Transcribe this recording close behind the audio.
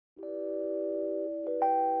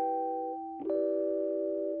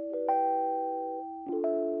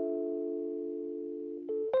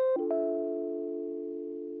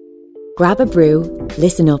Grab a brew,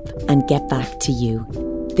 listen up, and get back to you.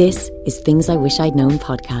 This is Things I Wish I'd Known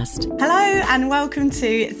podcast. Hello and welcome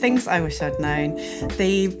to Things I Wish I'd Known,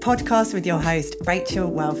 the podcast with your host, Rachel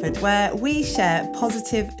Welford, where we share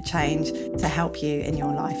positive change to help you in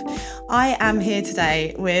your life. I am here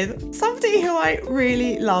today with somebody who I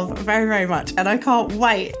really love very, very much, and I can't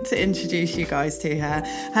wait to introduce you guys to her.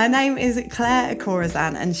 Her name is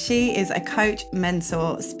Koryczan, and she is a coach,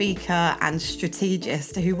 mentor, speaker, and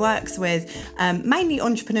strategist who works with mainly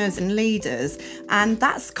entrepreneurs and leaders, and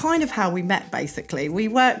that's kind of how we met, basically. We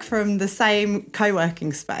work from the same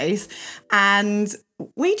co-working space, and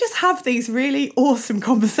we just have these really awesome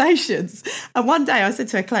conversations. And one day I said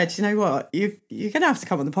to her, Claire, do you know what? You're going to have to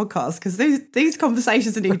come on the podcast because these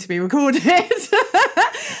conversations need to be recorded.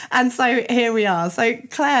 And so here we are. So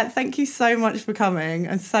Claire, thank you so much for coming.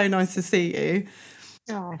 It's so nice to see you.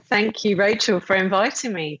 Oh, thank you, Rachel, for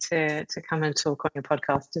inviting me to come and talk on your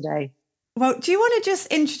podcast today. Well, do you want to just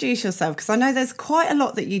introduce yourself? Because I know there's quite a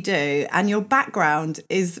lot that you do and your background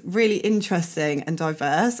is really interesting and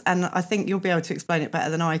diverse, and I think you'll be able to explain it better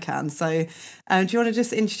than I can. So do you want to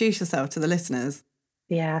just introduce yourself to the listeners?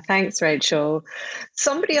 Yeah, thanks, Rachel.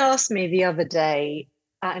 Somebody asked me the other day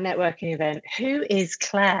at a networking event, who is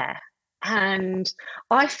Claire? And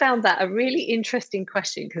I found that a really interesting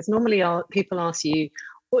question because normally people ask you,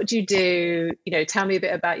 what do you do? You know, tell me a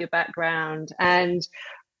bit about your background. And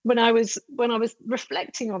when I was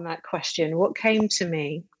reflecting on that question, what came to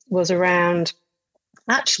me was around,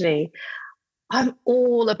 actually, I'm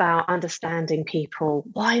all about understanding people,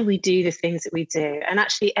 why we do the things that we do. And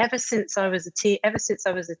actually, ever since I was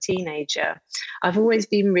a teenager, I've always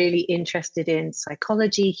been really interested in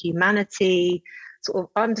psychology, humanity, sort of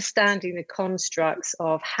understanding the constructs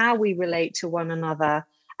of how we relate to one another,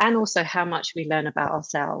 and also how much we learn about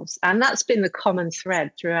ourselves. And that's been the common thread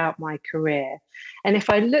throughout my career. And if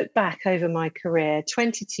I look back over my career,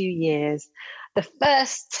 22 years, the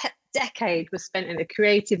first decade was spent in the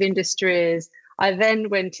creative industries. I then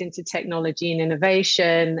went into technology and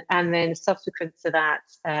innovation, and then subsequent to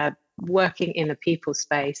that, working in the people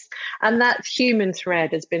space. And that human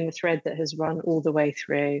thread has been the thread that has run all the way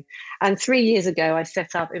through. And 3 years ago, I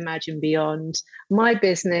set up Imagine Beyond, my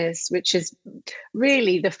business, which is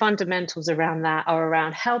really the fundamentals around that are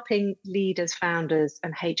around helping leaders, founders,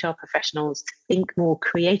 and HR professionals to think more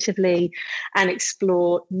creatively and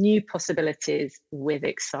explore new possibilities with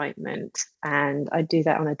excitement. And I do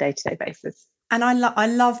that on a day-to-day basis. And I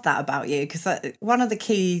love that about you, because one of the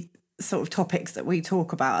key sort of topics that we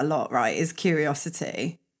talk about a lot, right, is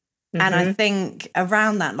curiosity. Mm-hmm. And I think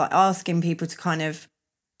around that, like asking people to kind of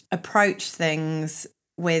approach things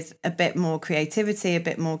with a bit more creativity, a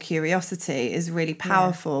bit more curiosity is really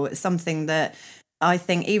powerful. Yeah. It's something that I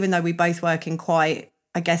think, even though we both work in quite,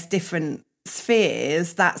 I guess, different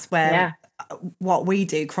spheres, that's where what we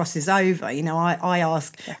do crosses over. You know, I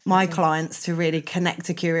ask my clients to really connect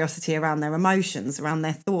to curiosity around their emotions, around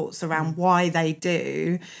their thoughts, around why they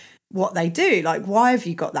do what they do. Like, why have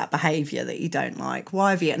you got that behaviour that you don't like?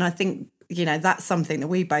 Why have you? And I think, you know, that's something that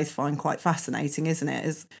we both find quite fascinating, isn't it?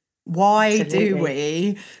 Is why do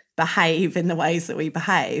we behave in the ways that we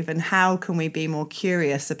behave, and how can we be more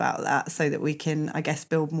curious about that so that we can, I guess,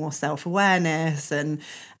 build more self-awareness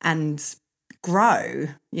and grow,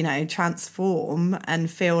 you know, transform and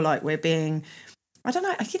feel like we're being, I don't know,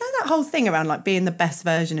 you know, that whole thing around like being the best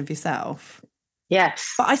version of yourself.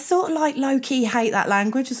 Yes. But I sort of like low-key hate that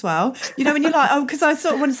language as well. You know, when you're like, oh, because I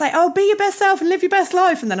sort of want to say, oh, be your best self and live your best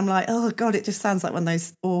life. And then I'm like, oh, God, it just sounds like one of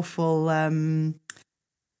those awful, I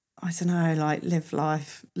don't know, like live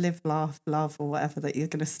life, live, laugh, love, or whatever that you're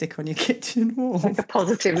going to stick on your kitchen wall. Like a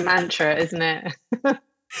positive mantra, isn't it?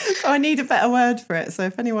 So I need a better word for it. So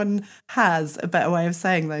if anyone has a better way of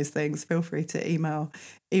saying those things, feel free to email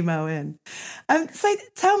in. So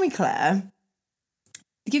tell me, Claire,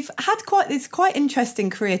 you've had quite interesting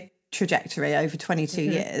career trajectory over 22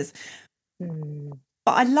 years.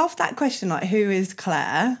 But I love that question, like, who is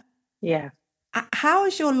Claire? Yeah. How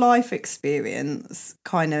has your life experience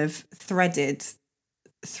kind of threaded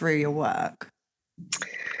through your work?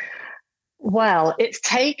 Well, it's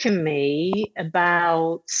taken me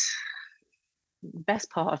about the best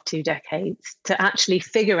part of 2 decades to actually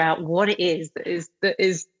figure out what it is that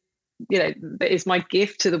is my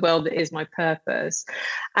gift to the world, that is my purpose.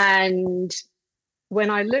 And when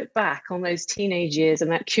I look back on those teenage years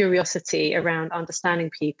and that curiosity around understanding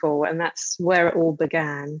people, and that's where it all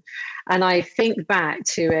began. And I think back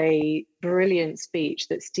to a brilliant speech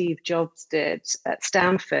that Steve Jobs did at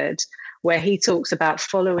Stanford, where he talks about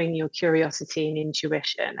following your curiosity and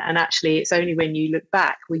intuition. And actually, it's only when you look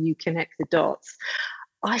back will you connect the dots.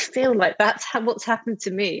 I feel like that's what's happened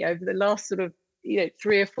to me over the last sort of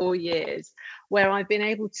 3 or 4 years, where I've been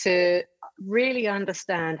able to really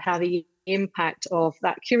understand how the impact of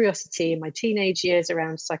that curiosity in my teenage years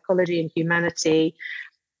around psychology and humanity,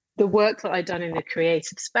 the work that I'd done in the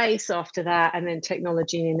creative space after that, and then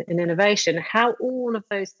technology and innovation, how all of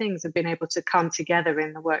those things have been able to come together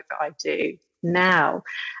in the work that I do now.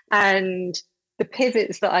 And the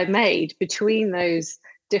pivots that I made between those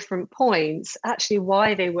different points, actually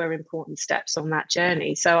why they were important steps on that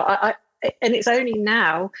journey. So and it's only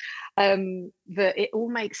now that it all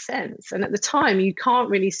makes sense. And at the time, you can't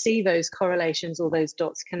really see those correlations or those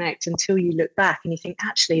dots connect until you look back and you think,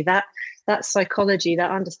 actually, that psychology,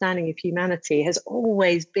 that understanding of humanity has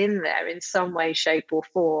always been there in some way, shape, or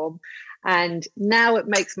form. And now it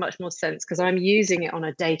makes much more sense because I'm using it on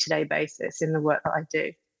a day-to-day basis in the work that I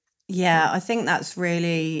do. Yeah, I think that's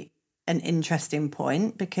really an interesting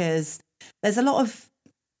point, because there's a lot of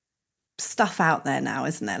stuff out there now,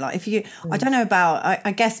 isn't there? Like, I don't know about,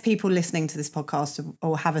 I guess people listening to this podcast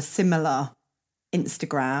will have a similar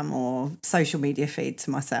Instagram or social media feed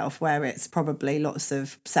to myself, where it's probably lots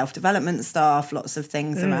of self-development stuff, lots of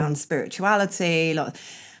things around spirituality,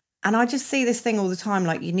 and I just see this thing all the time,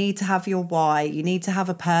 like, you need to have your why, you need to have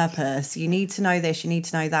a purpose, you need to know this, you need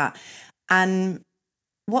to know that. And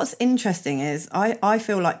what's interesting is I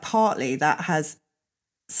feel like partly that has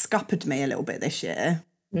scuppered me a little bit this year,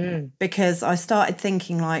 because I started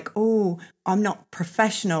thinking like, oh, I'm not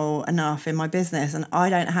professional enough in my business, and I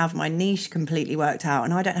don't have my niche completely worked out,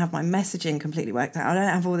 and I don't have my messaging completely worked out, I don't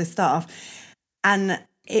have all this stuff. And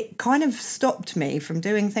it kind of stopped me from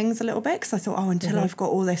doing things a little bit, because I thought, oh, until I've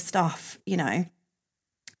got all this stuff,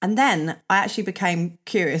 And then I actually became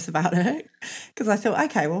curious about it, because I thought,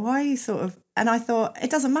 okay, well, why are you sort of... And I thought,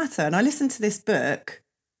 it doesn't matter. And I listened to this book.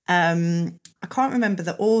 I can't remember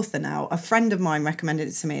the author now. A friend of mine recommended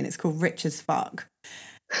it to me, and it's called Rich as Fuck.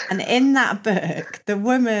 And in that book, the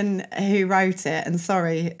woman who wrote it, and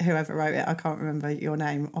sorry, whoever wrote it, I can't remember your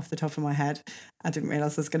name off the top of my head. I didn't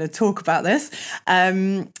realise I was going to talk about this.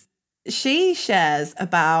 She shares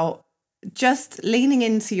about just leaning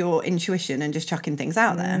into your intuition and just chucking things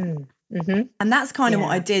out there. And that's kind of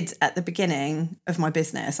what I did at the beginning of my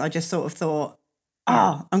business. I just sort of thought,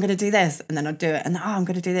 oh, I'm going to do this, and then I'd do it, and I'm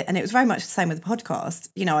going to do that. And it was very much the same with the podcast.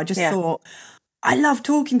 I just thought, I love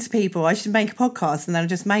talking to people, I should make a podcast, and then I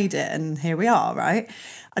just made it, and here we are, right?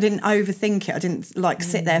 I didn't overthink it. I didn't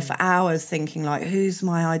sit there for hours thinking like, who's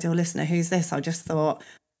my ideal listener? Who's this? I just thought,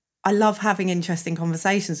 I love having interesting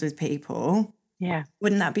conversations with people. Yeah.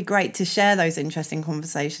 Wouldn't that be great to share those interesting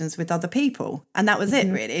conversations with other people? And that was it,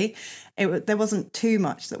 really. There wasn't too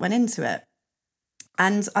much that went into it.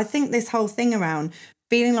 And I think this whole thing around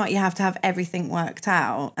feeling like you have to have everything worked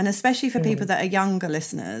out, and especially for people that are younger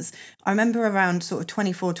listeners, I remember around sort of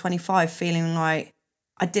 24, 25 feeling like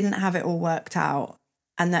I didn't have it all worked out,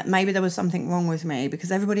 and that maybe there was something wrong with me,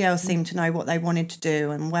 because everybody else seemed to know what they wanted to do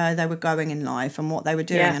and where they were going in life and what they were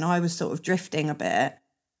doing, and I was sort of drifting a bit.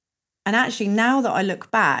 And actually, now that I look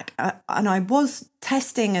back, and I was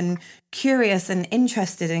testing and curious and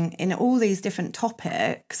interested in all these different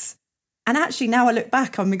topics, and actually now I look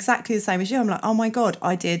back, I'm exactly the same as you. I'm like, oh my God,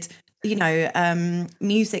 I did,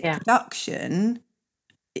 music production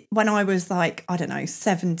when I was like, I don't know,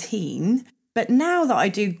 17. But now that I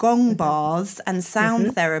do gong bars and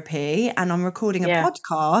sound therapy, and I'm recording a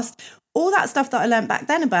podcast, all that stuff that I learned back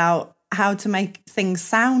then about how to make things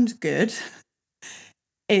sound good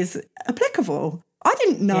is applicable. I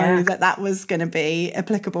didn't know that was going to be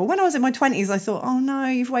applicable. When I was in my 20s, I thought, oh no,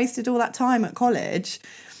 you've wasted all that time at college.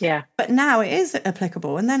 Yeah. But now it is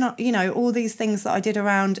applicable. And then, all these things that I did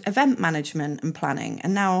around event management and planning.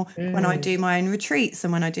 And now when I do my own retreats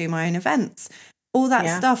and when I do my own events, all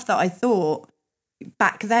that stuff that I thought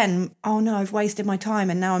back then, oh no, I've wasted my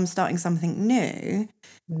time and now I'm starting something new,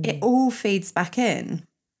 it all feeds back in.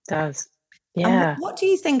 It does. Yeah. And what do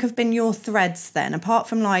you think have been your threads then, apart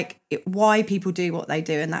from why people do what they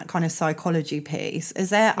do and that kind of psychology piece? Is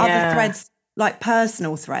there other threads, like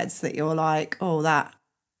personal threads, that you're like, oh, that...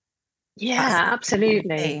 Yeah,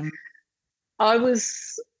 absolutely. I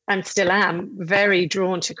was, and still am, very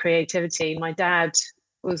drawn to creativity. My dad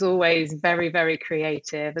was always very, very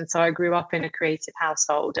creative. And so I grew up in a creative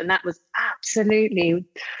household. And that was absolutely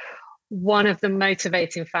one of the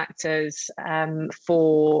motivating factors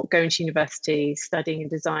for going to university, studying a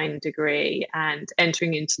design degree, and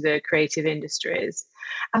entering into the creative industries.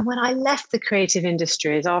 And when I left the creative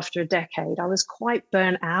industries after a decade, I was quite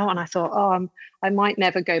burnt out, and I thought, I might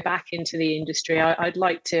never go back into the industry. I'd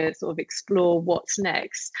like to sort of explore what's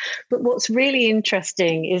next. But what's really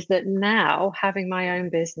interesting is that now, having my own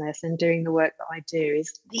business and doing the work that I do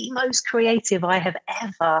is the most creative I have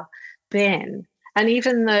ever been. And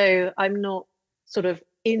even though I'm not sort of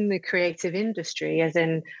in the creative industry, as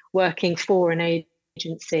in working for an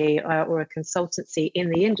agency or a consultancy in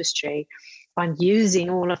the industry, I'm using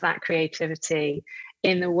all of that creativity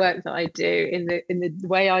in the work that I do, in the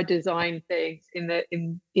way I design things,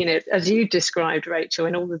 in as you described, Rachel,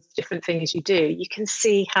 in all the different things you do. You can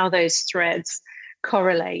see how those threads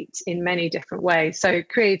correlate in many different ways. So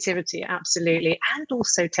creativity, absolutely, and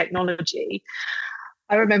also technology.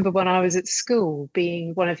 I remember when I was at school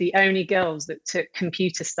being one of the only girls that took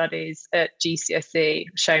computer studies at GCSE,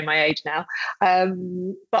 showing my age now.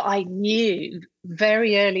 But I knew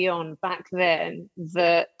very early on back then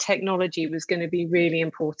that technology was going to be really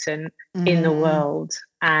important in the world.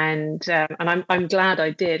 And I'm glad I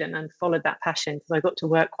did and followed that passion, because I got to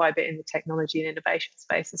work quite a bit in the technology and innovation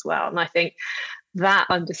space as well. And I think that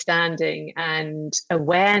understanding and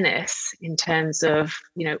awareness in terms of,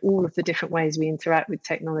 all of the different ways we interact with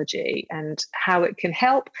technology and how it can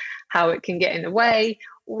help, how it can get in the way,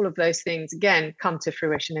 all of those things, again, come to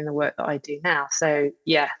fruition in the work that I do now. So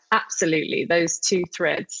yeah, absolutely. Those two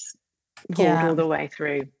threads pulled all the way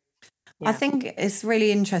through. Yeah. I think it's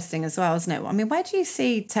really interesting as well, isn't it? I mean, where do you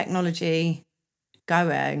see technology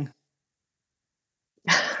going?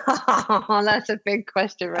 That's a big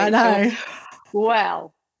question, Rachel. I know.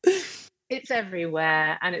 Well, it's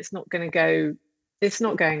everywhere, and it's not going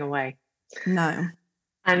away. No.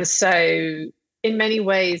 And so in many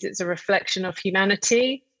ways, it's a reflection of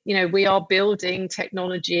humanity. We are building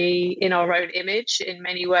technology in our own image in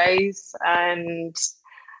many ways. And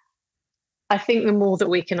I think the more that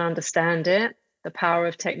we can understand it, the power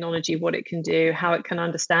of technology, what it can do, how it can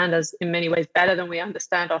understand us in many ways better than we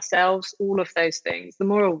understand ourselves, all of those things, the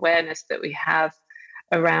more awareness that we have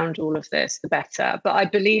around all of this, the better. But I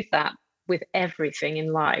believe that with everything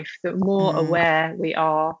in life, the more aware we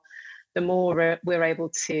are, the more we're able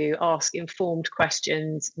to ask informed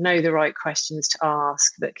questions, know the right questions to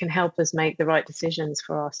ask that can help us make the right decisions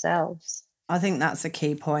for ourselves. I think that's a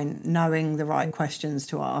key point, knowing the right questions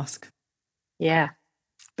to ask. Yeah.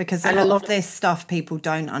 Because a lot of this stuff people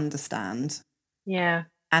don't understand. Yeah.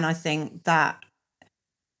 And I think that,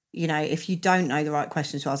 if you don't know the right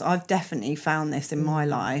questions to ask, I've definitely found this in my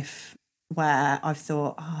life where I've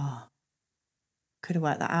thought, could have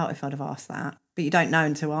worked that out if I'd have asked that. But you don't know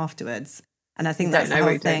until afterwards. And I think that's the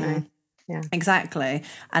whole thing. Yeah. Exactly.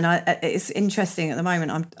 And it's interesting at the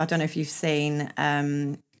moment. I don't know if you've seen,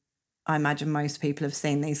 I imagine most people have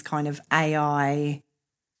seen these kind of AI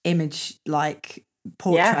image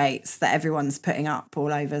portraits that everyone's putting up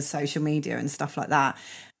all over social media and stuff like that.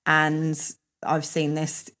 And I've seen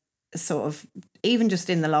this sort of, even just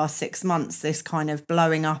in the last 6 months, this kind of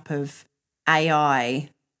blowing up of AI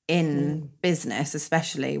in business,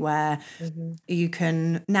 especially where you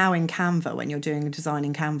can now in Canva, when you're doing a design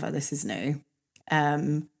in Canva, this is new,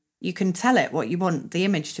 you can tell it what you want the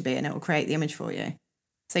image to be and it will create the image for you.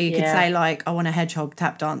 So you could say I want a hedgehog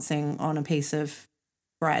tap dancing on a piece of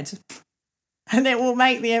bread. And it will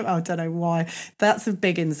make the... I don't know why. That's a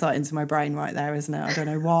big insight into my brain right there, isn't it? I don't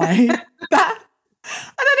know why.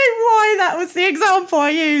 I don't know why that was the example I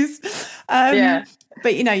used.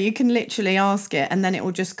 But, you can literally ask it and then it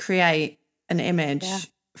will just create an image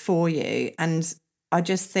for you. And I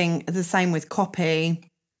just think the same with copy.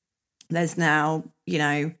 There's now,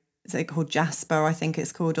 is it called Jasper, I think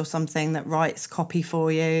it's called, or something, that writes copy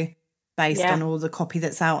for you based on all the copy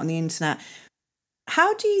that's out on the internet.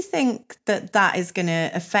 How do you think that is going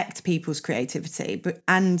to affect people's creativity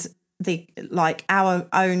and our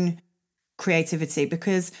own creativity?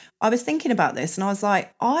 Because I was thinking about this and I was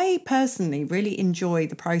like, I personally really enjoy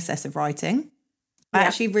the process of writing. I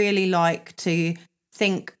actually really like to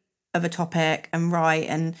think of a topic and write.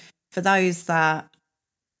 And for those that,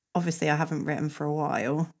 obviously I haven't written for a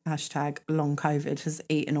while, #long COVID has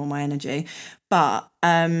eaten all my energy. But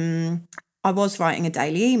I was writing a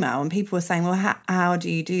daily email and people were saying, well, how do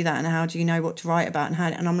you do that? And how do you know what to write about?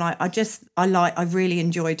 And I'm like, I really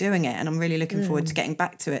enjoy doing it. And I'm really looking forward to getting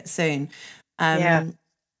back to it soon.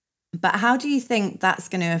 But how do you think that's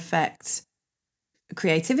going to affect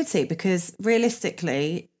creativity? Because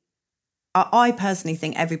realistically, I personally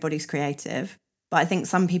think everybody's creative. but I think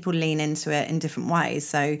some people lean into it in different ways.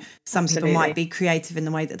 So some people might be creative in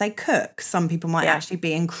the way that they cook. Some people might actually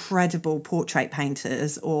be incredible portrait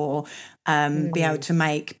painters, or be able to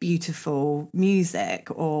make beautiful music,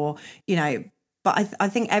 or, you know, but I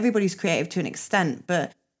think everybody's creative to an extent.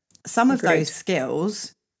 But some of those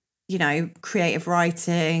skills, you know, creative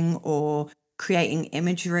writing or creating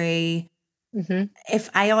imagery, if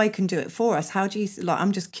AI can do it for us, how do you, like,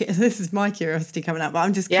 I'm just, this is my curiosity coming up, but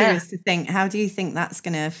I'm just curious to think, how do you think that's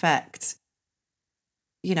going to affect,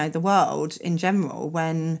 you know, the world in general,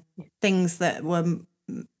 when things that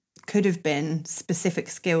could have been specific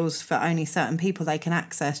skills for only certain people, they can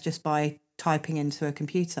access just by typing into a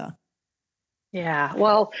computer? Yeah,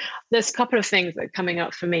 well, there's a couple of things that are coming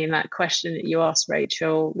up for me in that question that you asked,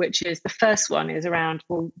 Rachel, which is, the first one is around,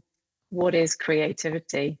 well, what is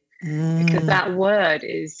creativity? Because that word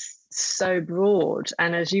is so broad.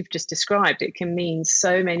 And as you've just described, it can mean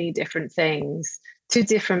so many different things to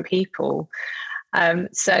different people.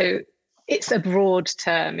 So it's a broad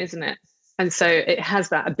term, isn't it? And so it has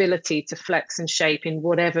that ability to flex and shape in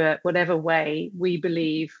whatever way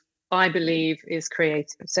I believe is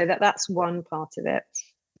creative. So that's one part of it.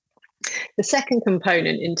 The second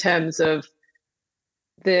component, in terms of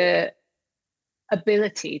the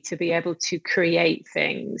ability to be able to create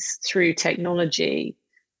things through technology,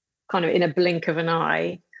 kind of in a blink of an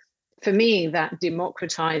eye, for me, that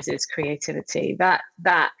democratizes creativity.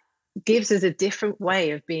 That gives us a different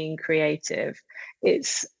way of being creative.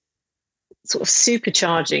 It's sort of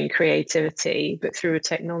supercharging creativity, but through a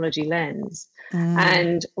technology lens.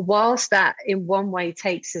 And whilst that in one way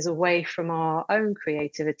takes us away from our own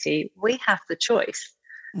creativity, we have the choice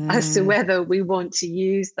as to whether we want to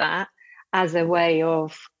use that as a way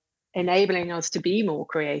of enabling us to be more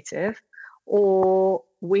creative, or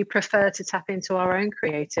we prefer to tap into our own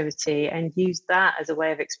creativity and use that as a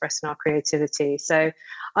way of expressing our creativity. So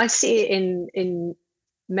I see it in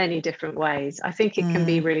many different ways. I think it can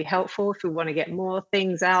be really helpful if we want to get more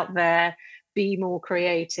things out there, be more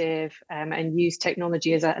creative, and use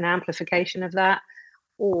technology as an amplification of that.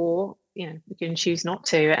 Or, you know, we can choose not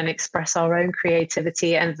to and express our own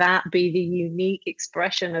creativity, and that be the unique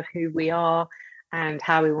expression of who we are and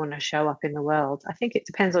how we want to show up in the world. I think it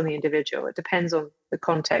depends on the individual. It depends on the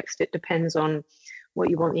context. It depends on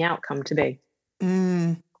what you want the outcome to be.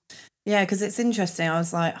 Yeah, because it's interesting. I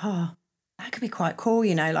was like, oh, that could be quite cool,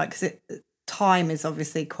 you know, like, because time is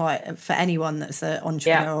obviously quite, for anyone that's an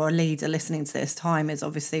entrepreneur or a leader listening to this, time is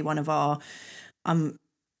obviously one of our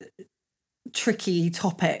tricky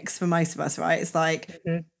topics for most of us, right? It's like,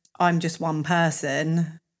 I'm just one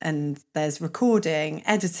person, and there's recording,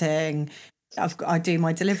 editing. I do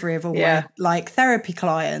my delivery of all my like therapy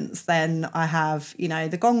clients. Then I have, you know,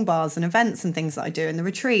 the gong bars and events and things that I do, and the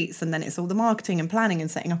retreats, and then it's all the marketing and planning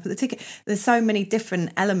and setting up at the ticket. There's so many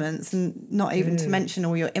different elements, and not even to mention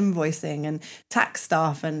all your invoicing and tax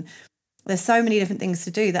stuff, and there's so many different things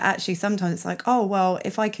to do that actually sometimes it's like, oh, well,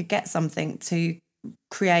 if I could get something to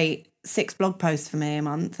create 6 blog posts for me a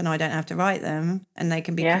month, and I don't have to write them, and they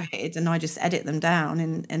can be created, and I just edit them down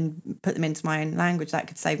and put them into my own language, that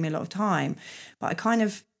could save me a lot of time. But I kind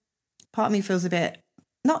of, part of me feels a bit,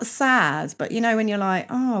 not sad, but, you know, when you're like,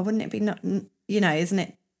 oh, wouldn't it be, not, you know, isn't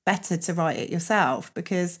it better to write it yourself?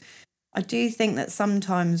 Because I do think that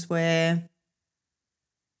sometimes we're,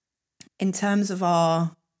 in terms of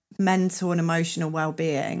our mental and emotional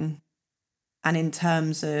well-being, and in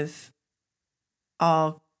terms of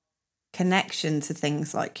our connection to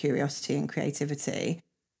things like curiosity and creativity,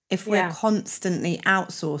 if we're constantly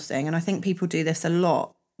outsourcing, and I think people do this a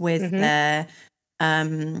lot with their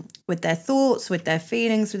thoughts, with their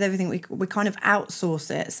feelings, with everything, we kind of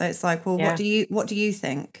outsource it. So it's like, well, what do you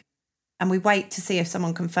think? And we wait to see if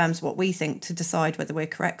someone confirms what we think to decide whether we're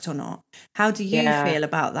correct or not. How do you feel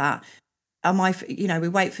about that? You know, we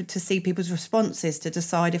wait to see people's responses to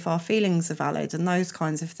decide if our feelings are valid and those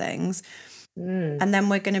kinds of things. And then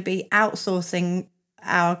we're going to be outsourcing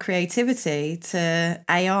our creativity to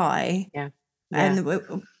AI.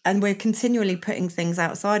 And we're continually putting things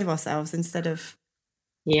outside of ourselves instead of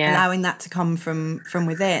allowing that to come from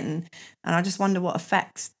within. And I just wonder what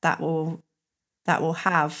effects that will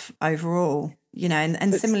have overall, you know.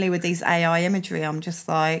 And similarly with these AI imagery, I'm just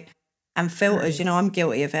like, and filters, you know, I'm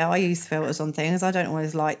guilty of it. I use filters on things. I don't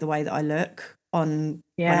always like the way that I look on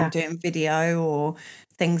when I'm doing video or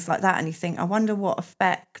things like that. And you think, I wonder what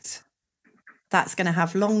effect that's going to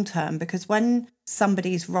have long term, because when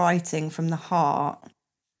somebody's writing from the heart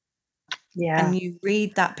and you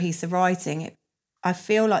read that piece of writing, I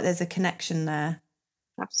feel like there's a connection there.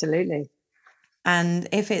 Absolutely. And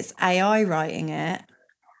if it's AI writing it,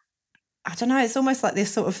 I don't know, it's almost like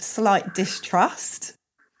this sort of slight distrust.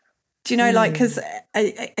 Do you know, like, because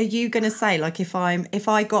are you going to say, like, if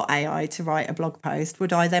I got AI to write a blog post,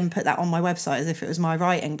 would I then put that on my website as if it was my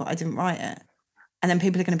writing, but I didn't write it? And then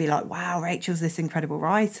people are going to be like, wow, Rachel's this incredible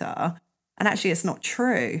writer. And actually it's not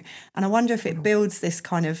true. And I wonder if it builds this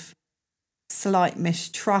kind of slight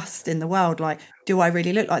mistrust in the world. Like, do I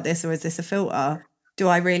really look like this, or is this a filter? Do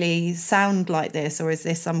I really sound like this, or is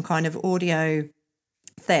this some kind of audio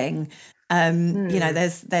thing? You know,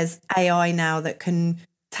 there's AI now that can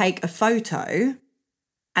take a photo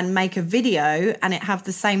and make a video and it have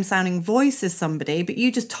the same sounding voice as somebody, but you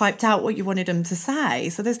just typed out what you wanted them to say.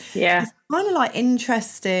 So there's this kind of like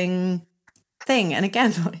interesting thing. And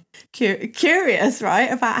again, like, curious, right,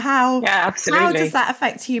 about how does that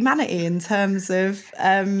affect humanity in terms of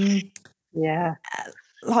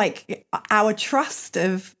like our trust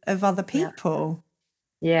of other people.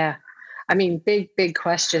 I mean, big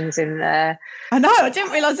questions in there. I know, I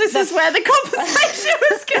didn't realise this is where the conversation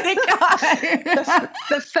was going to go.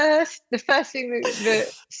 The first thing that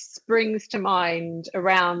springs to mind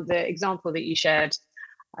around the example that you shared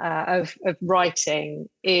of writing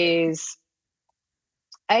is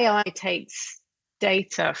AI takes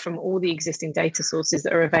data from all the existing data sources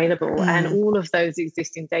that are available, and all of those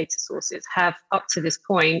existing data sources have, up to this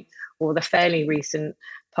point, or the fairly recent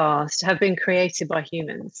past, have been created by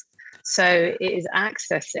humans. So it is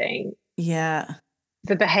accessing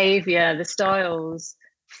the behavior, the styles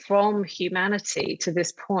from humanity to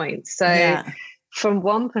this point. So from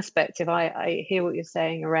one perspective, I hear what you're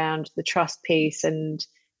saying around the trust piece, and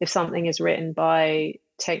if something is written by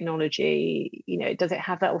technology, you know, does it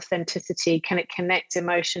have that authenticity? Can it connect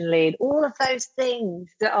emotionally? And all of those things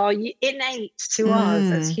that are innate to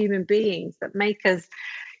us as human beings that make us,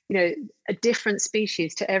 you know, a different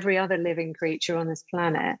species to every other living creature on this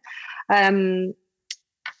planet. But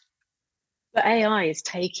AI is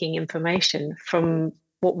taking information from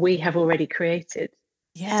what we have already created.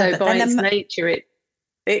 So by its nature,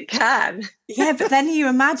 it can. But then you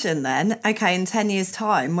imagine then, okay, in 10 years'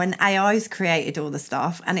 time, when AI's created all the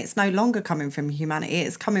stuff and it's no longer coming from humanity,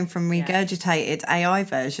 it's coming from regurgitated AI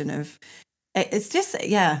version of it. It's just,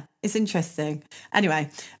 it's interesting. Anyway,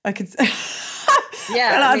 I could...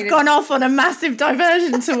 I've gone off on a massive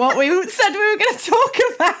diversion to what we said we were going to talk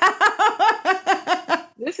about.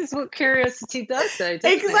 This is what curiosity does, though,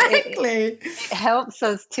 doesn't it? It helps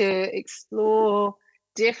us to explore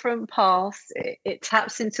different paths. It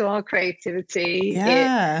taps into our creativity.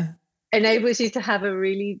 It enables you to have a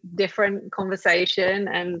really different conversation,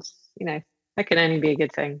 and, you know, that can only be a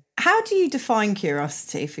good thing. How do you define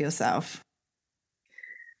curiosity for yourself?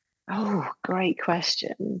 Oh, great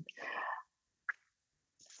question.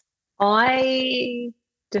 I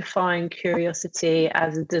define curiosity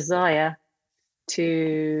as a desire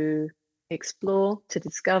to explore, to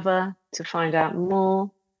discover, to find out more,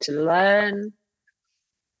 to learn.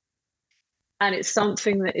 And it's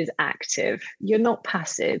something that is active. You're not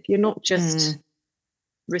passive. You're not just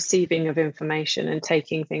receiving of information and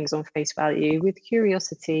taking things on face value. With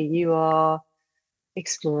curiosity, you are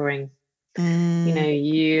exploring. You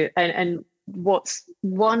know, and what's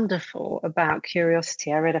wonderful about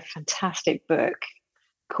curiosity, I read a fantastic book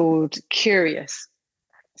called Curious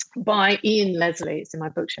by Ian Leslie. It's in my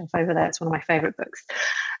bookshelf over there. It's one of my favorite books.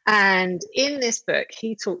 And in this book,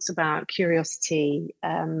 he talks about curiosity,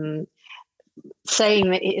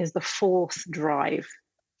 saying that it is the fourth drive,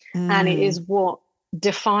 and it is what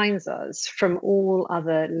defines us from all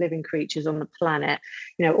other living creatures on the planet.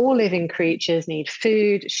 You know, all living creatures need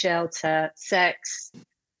food, shelter, sex.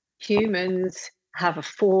 Humans have a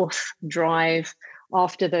fourth drive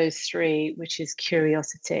after those three, which is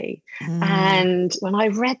curiosity. And when I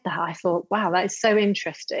read that, I thought, wow, that is so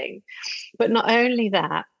interesting. But not only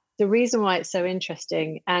that, the reason why it's so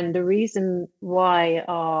interesting, and the reason why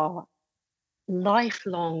our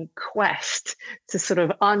lifelong quest to sort of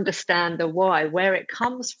understand the why, where it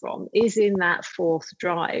comes from, is in that fourth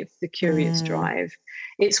drive, the curious drive.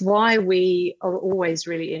 It's why we are always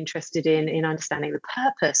really interested in understanding the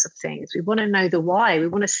purpose of things. We want to know the why. We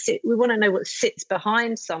want to know what sits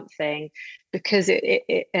behind something, because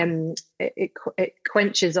it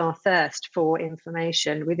quenches our thirst for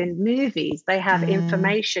information. Within movies, they have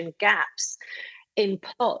information gaps in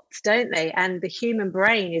plots, don't they? And the human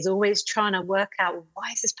brain is always trying to work out,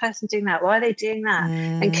 why is this person doing that? Why are they doing that?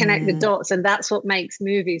 And connect the dots. And that's what makes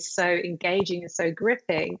movies so engaging and so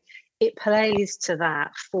gripping. It plays to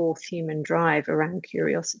that fourth human drive around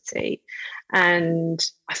curiosity. And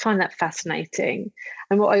I find that fascinating.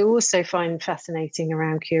 And what I also find fascinating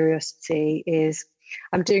around curiosity is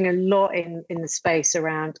I'm doing a lot in the space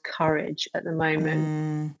around courage at the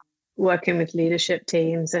moment. working with leadership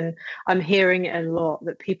teams, and I'm hearing it a lot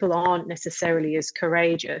that people aren't necessarily as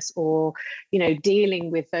courageous, or dealing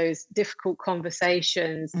with those difficult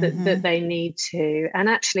conversations that they need to. And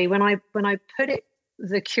actually, when I put it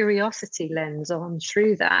the curiosity lens on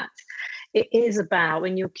through that, it is about,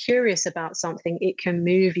 when you're curious about something, it can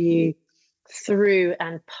move you through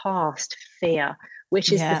and past fear,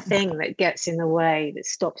 which is the thing that gets in the way, that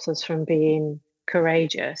stops us from being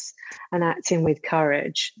courageous and acting with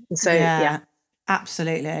courage. And so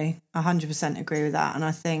absolutely, 100% agree with that. And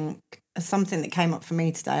I think something that came up for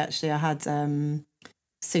me today, actually, I had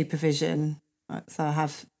supervision. So I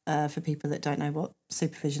have, for people that don't know what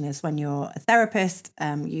supervision is, when you're a therapist,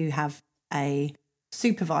 you have a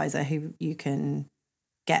supervisor who you can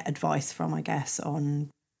get advice from, I guess, on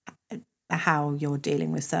how you're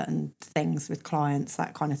dealing with certain things with clients,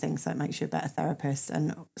 that kind of thing. So it makes you a better therapist.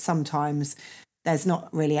 And sometimes there's not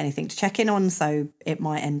really anything to check in on, so it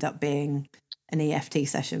might end up being an EFT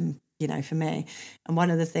session, for me. And one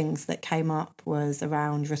of the things that came up was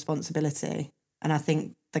around responsibility. And I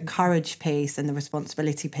think the courage piece and the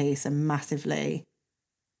responsibility piece are massively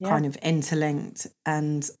kind of interlinked.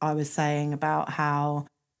 And I was saying about how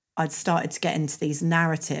I'd started to get into these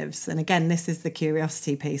narratives. And again, this is the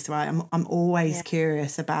curiosity piece, right? I'm always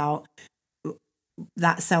curious about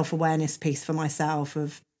that self-awareness piece for myself,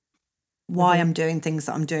 of why I'm doing things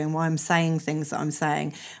that I'm doing, why I'm saying things that I'm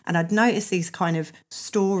saying. And I'd noticed these kind of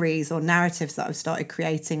stories or narratives that I've started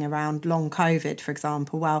creating around long COVID, for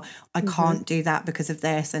example. Well, I can't do that because of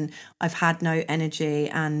this, and I've had no energy.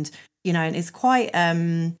 And, and it's quite,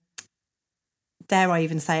 dare I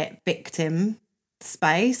even say it, victim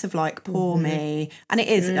space of like, poor me. And it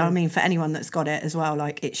is, I mean, for anyone that's got it as well,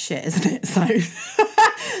 like, it's shit, isn't it? So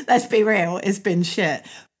let's be real, it's been shit.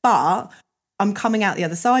 But I'm coming out the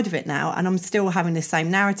other side of it now, and I'm still having this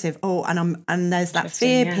same narrative. And there's that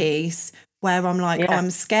fear piece where I'm like,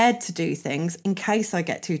 I'm scared to do things in case I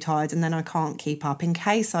get too tired and then I can't keep up, in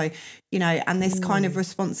case I, and this kind of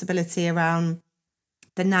responsibility around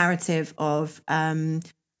the narrative of ADHD.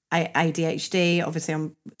 Obviously,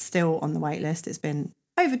 I'm still on the wait list. It's been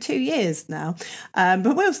over 2 years now,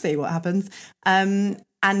 but we'll see what happens.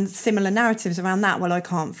 And similar narratives around that. Well, I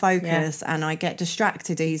can't focus and I get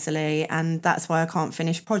distracted easily, and that's why I can't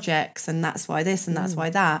finish projects, and that's why this and that's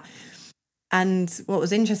why that. And what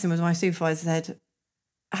was interesting was my supervisor said,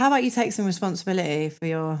 how about you take some responsibility for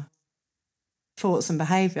your thoughts and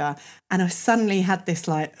behaviour? And I suddenly had this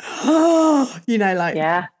like,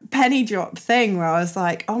 penny drop thing where I was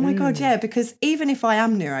like, oh my God, because even if I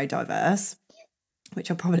am neurodiverse,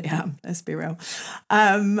 which I probably am, let's be real,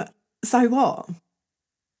 so what?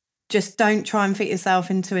 Just don't try and fit yourself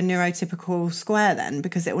into a neurotypical square then,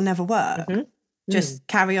 because it will never work. Just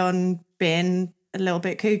carry on being a little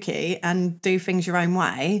bit kooky and do things your own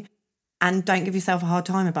way, and don't give yourself a hard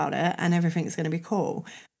time about it, and everything's going to be cool.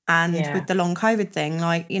 And with the long COVID thing,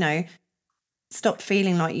 like, stop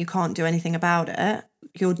feeling like you can't do anything about it.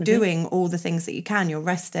 You're doing all the things that you can. You're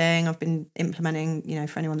resting. I've been implementing,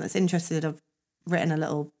 for anyone that's interested, I've written a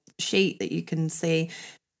little sheet that you can see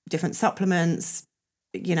different supplements,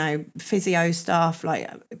 physio stuff,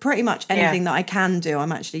 like pretty much anything that I can do,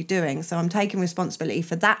 I'm actually doing. So I'm taking responsibility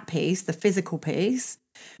for that piece, the physical piece,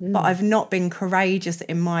 but I've not been courageous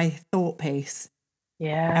in my thought piece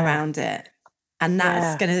around it. And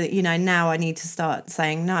that's going to, now I need to start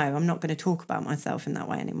saying, no, I'm not going to talk about myself in that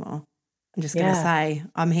way anymore. I'm just going to say,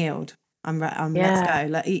 I'm healed. Let's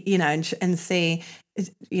go, and see,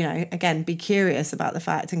 again, be curious about the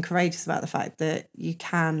fact and courageous about the fact that you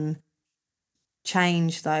can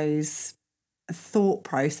change those thought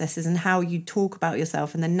processes and how you talk about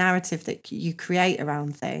yourself and the narrative that you create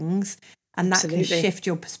around things, and that can shift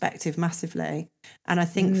your perspective massively. And I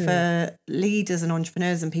think for leaders and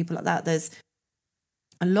entrepreneurs and people like that, there's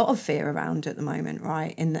a lot of fear around at the moment,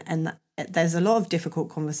 right? And there's a lot of difficult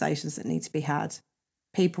conversations that need to be had.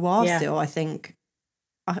 People are still, I think,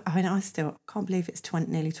 I still can't believe it's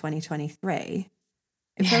nearly 2023.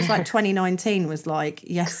 It feels like 2019 was like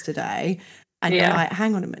yesterday. And you're like,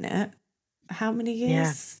 hang on a minute, how many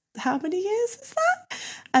years? How many years is that?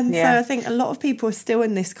 And so I think a lot of people are still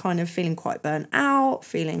in this kind of feeling quite burnt out,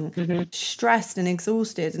 feeling stressed and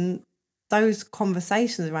exhausted. And those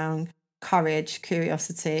conversations around courage,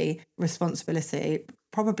 curiosity, responsibility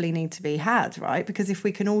probably need to be had, right? Because if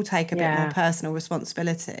we can all take a bit more personal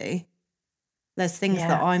responsibility, there's things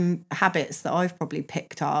habits that I've probably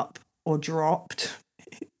picked up or dropped,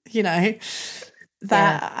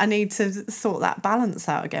 that I need to sort that balance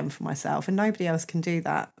out again for myself, and nobody else can do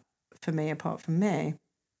that for me apart from me.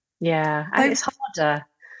 And it's harder.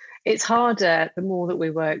 It's harder the more that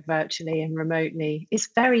we work virtually and remotely. It's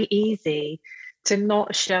very easy to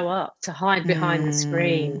not show up, to hide behind the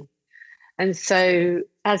screen. And so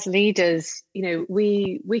as leaders,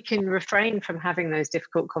 we can refrain from having those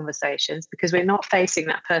difficult conversations because we're not facing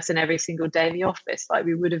that person every single day in the office like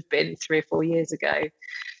we would have been 3 or 4 years ago.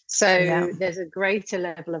 So there's a greater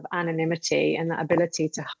level of anonymity and that ability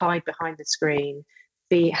to hide behind the screen,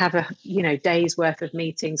 have a day's worth of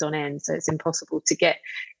meetings on end, so it's impossible to get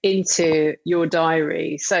into your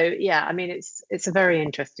diary. So yeah, I mean, it's a very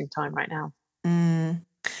interesting time right now.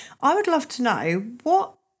 I would love to know,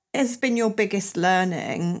 what has been your biggest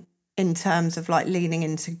learning in terms of like leaning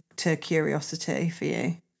into curiosity for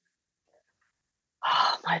you?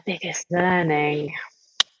 Oh, my biggest learning.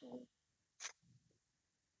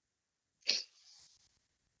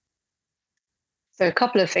 So a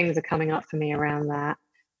couple of things are coming up for me around that.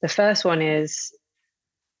 The first one is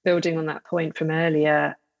building on that point from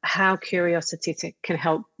earlier, how curiosity can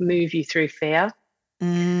help move you through fear.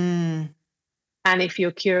 And if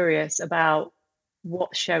you're curious about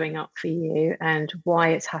what's showing up for you and why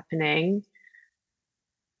it's happening,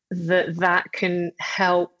 that can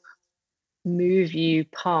help move you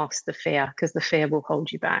past the fear, because the fear will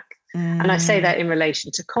hold you back. And I say that in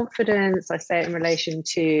relation to confidence. I say it in relation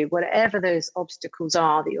to whatever those obstacles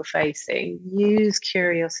are that you're facing. Use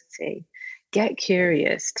curiosity. Get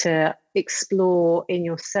curious to explore in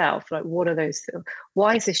yourself, like, what are those,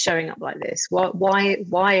 why is this showing up like this, why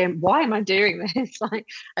am I doing this, like,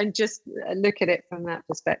 and just look at it from that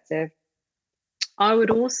perspective. I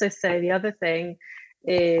would also say the other thing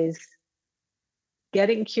is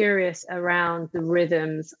getting curious around the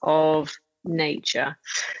rhythms of nature.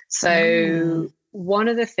 So one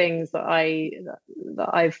of the things that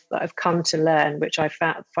I've come to learn, which I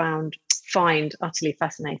find utterly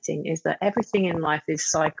fascinating, is that everything in life is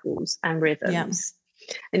cycles and rhythms.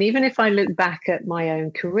 And even if I look back at my own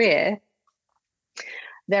career,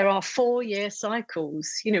 there are 4-year cycles.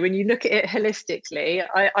 When you look at it holistically,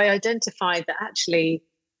 I identified that actually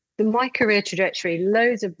my career trajectory,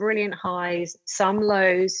 loads of brilliant highs, some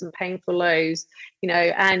lows, some painful lows,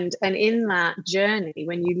 and in that journey,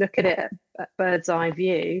 when you look at it at bird's eye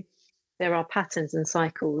view, there are patterns and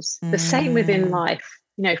cycles. The same within life.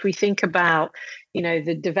 If we think about,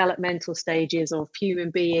 the developmental stages of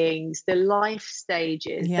human beings, the life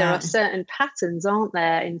stages, there are certain patterns, aren't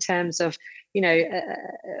there, in terms of,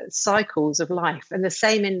 cycles of life, and the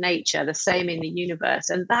same in nature, the same in the universe.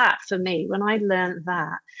 And that, for me, when I learned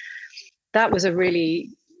that was a really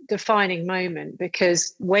defining moment,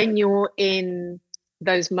 because when you're in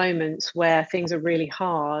those moments where things are really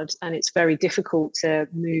hard and it's very difficult to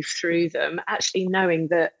move through them, actually knowing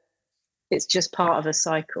that it's just part of a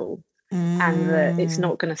cycle and that it's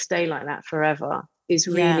not going to stay like that forever is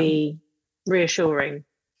really reassuring.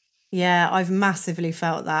 Yeah, I've massively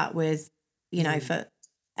felt that with, for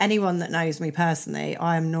anyone that knows me personally,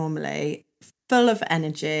 I am normally full of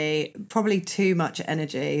energy, probably too much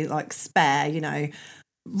energy, like spare,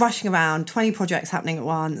 rushing around, 20 projects happening at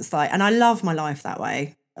once. And I love my life that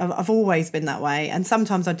way. I've always been that way. And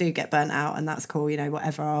sometimes I do get burnt out, and that's cool,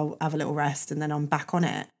 whatever, I'll have a little rest and then I'm back on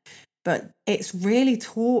it. But it's really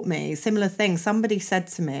taught me similar things. Somebody said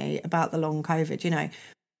to me about the long COVID,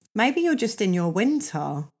 maybe you're just in your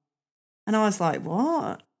winter. And I was like,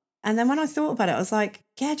 what? And then when I thought about it, I was like,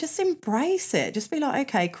 yeah, just embrace it. Just be like,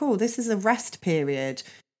 okay, cool. This is a rest period.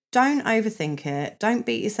 Don't overthink it. Don't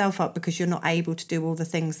beat yourself up because you're not able to do all the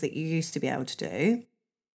things that you used to be able to do.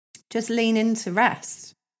 Just lean into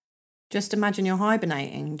rest. Just imagine you're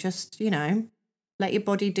hibernating. Just, let your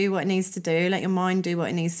body do what it needs to do. Let your mind do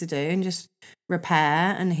what it needs to do, and just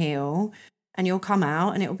repair and heal. And you'll come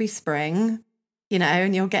out and it'll be spring,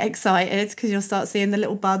 and you'll get excited because you'll start seeing the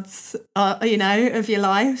little buds, of your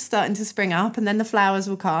life starting to spring up, and then the flowers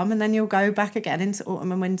will come, and then you'll go back again into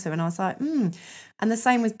autumn and winter. And I was like, And the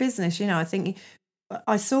same with business, I think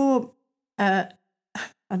I saw, I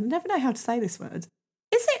never know how to say this word.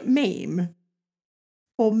 Is it meme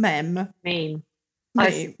or meme? Meme.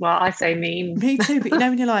 I say meme. Me too, but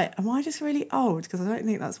when you're like, am I just really old? Because I don't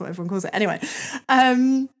think that's what everyone calls it. Anyway,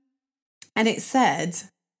 and it said,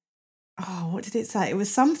 what did it say? It was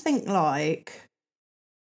something like,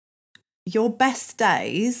 your best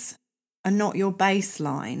days are not your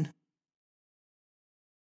baseline,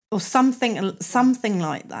 or something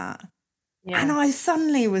like that. Yeah. And I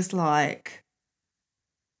suddenly was like,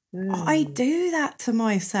 I do that to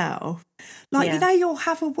myself. You'll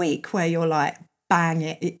have a week where you're like bang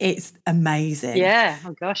it. It's amazing. Yeah.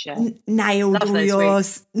 Oh gosh, yeah. Nailed Love all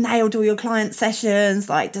those your client sessions,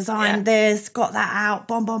 like designed this, got that out,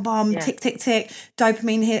 bomb, tick, tick, tick,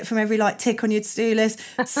 dopamine hit from every like tick on your to-do list,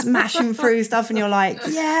 smashing through stuff, and you're like,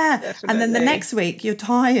 yeah. Definitely. And then the next week you're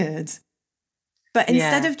tired. But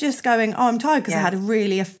instead of just going, oh, I'm tired because I had a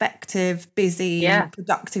really effective, busy,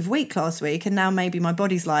 productive week last week, and now maybe my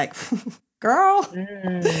body's like, girl,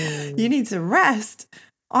 you need to rest.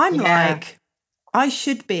 I'm like, I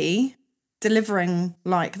should be delivering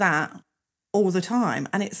like that all the time.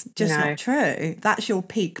 And it's just not true. That's your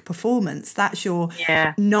peak performance. That's your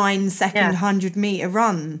 9-second 100-meter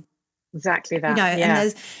run. Exactly that. You know,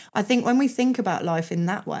 and I think when we think about life in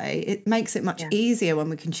that way, it makes it much easier when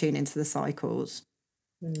we can tune into the cycles.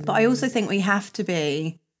 But I also think we have to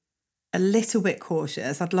be a little bit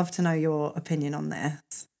cautious. I'd love to know your opinion on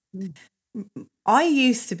this. I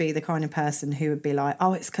used to be the kind of person who would be like,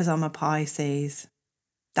 oh, it's because I'm a Pisces.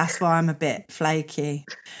 That's why I'm a bit flaky.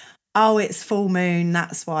 Oh, it's full moon.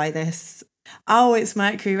 That's why this. Oh, it's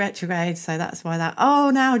Mercury retrograde. So that's why that. Oh,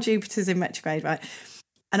 now Jupiter's in retrograde, right?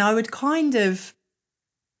 And I would kind of,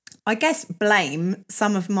 I guess, blame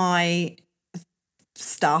some of my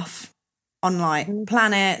stuff on like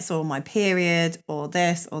planets or my period or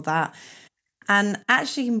this or that. And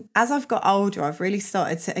actually, as I've got older, I've really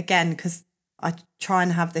started to, again, because I try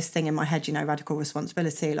and have this thing in my head, you know, radical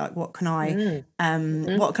responsibility. Like, what can I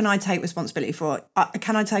take responsibility for? I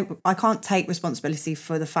can't take responsibility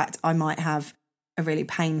for the fact I might have a really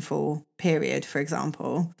painful period, for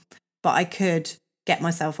example, but I could get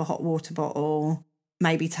myself a hot water bottle,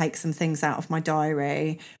 maybe take some things out of my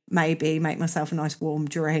diary, maybe make myself a nice warm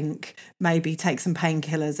drink, maybe take some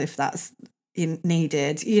painkillers if that's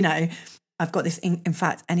needed. You know, I've got this, in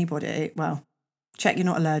fact, anybody, well, check you're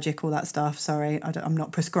not allergic, all that stuff. Sorry, I'm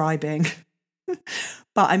not prescribing.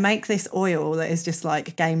 But I make this oil that is just like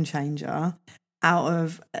a game changer out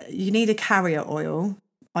of, you need a carrier oil.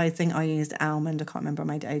 I think I used almond. I can't remember. I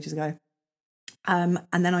made it ages ago. And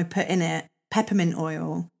then I put in it peppermint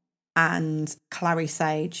oil and clary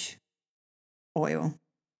sage oil.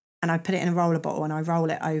 And I put it in a roller bottle and I roll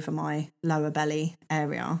it over my lower belly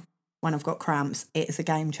area when I've got cramps. It's a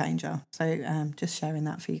game changer. So just sharing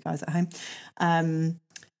that for you guys at home.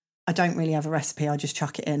 I don't really have a recipe. I just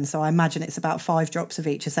chuck it in. So I imagine it's about 5 drops of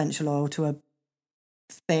each essential oil to a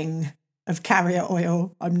thing of carrier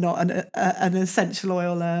oil. I'm not an essential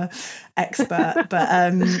oil expert,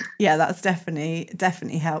 but yeah, that's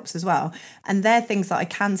definitely helps as well. And they're things that I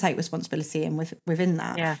can take responsibility in within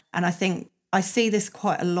that. Yeah. And I think I see this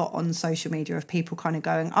quite a lot on social media of people kind of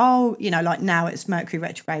going, oh, you know, like now it's Mercury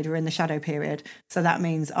retrograde, we're in the shadow period. So that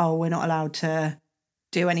means, oh, we're not allowed to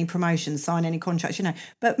do any promotions, sign any contracts, you know.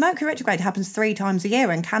 But Mercury retrograde happens 3 times a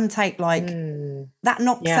year and can take like, that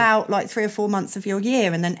knocks out like 3 or 4 months of your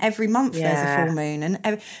year. And then every month there's a full moon.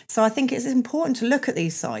 And so I think it's important to look at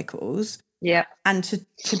these cycles. Yeah. And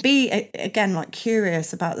to be, again, like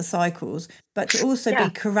curious about the cycles, but to also be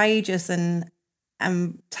courageous and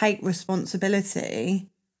take responsibility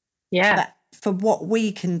for what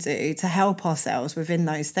we can do to help ourselves within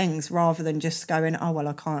those things, rather than just going, oh, well,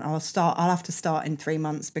 I can't, I'll have to start in 3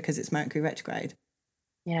 months because it's Mercury retrograde.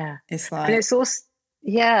 Yeah. It's like, and it's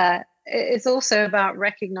also about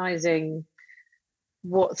recognizing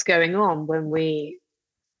what's going on when we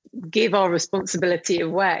give our responsibility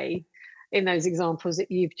away in those examples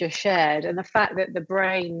that you've just shared, and the fact that the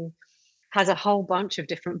brain has a whole bunch of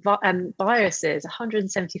different biases,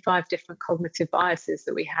 175 different cognitive biases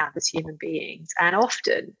that we have as human beings. And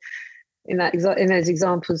often in those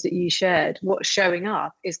examples that you shared, what's showing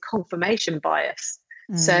up is confirmation bias.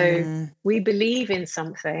 So we believe in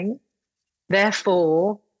something,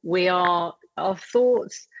 therefore our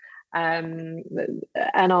thoughts and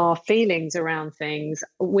our feelings around things,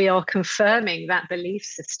 we are confirming that belief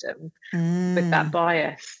system with that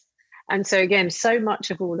bias. And so again, so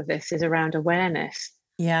much of all of this is around awareness.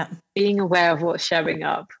 Yeah. Being aware of what's showing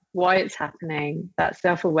up, why it's happening, that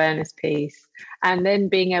self-awareness piece, and then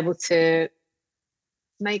being able to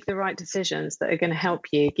make the right decisions that are going to help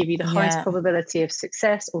you, give you the highest probability of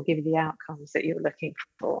success, or give you the outcomes that you're looking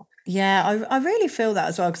for. Yeah, I really feel that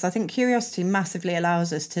as well, because I think curiosity massively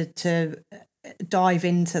allows us to dive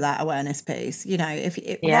into that awareness piece. You know,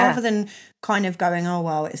 rather than kind of going, oh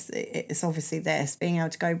well, it's obviously this, being able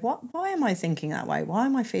to go, why am I thinking that way? Why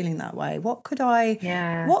am I feeling that way? What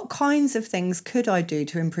kinds of things could I do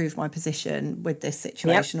to improve my position with this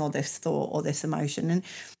situation or this thought or this emotion? And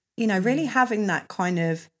you know, really having that kind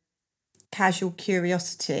of casual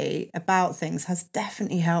curiosity about things has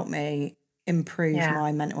definitely helped me improve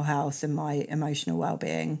my mental health and my emotional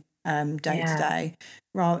well-being. day to day.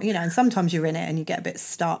 Well, you know, and sometimes you're in it and you get a bit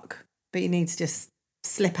stuck, but you need to just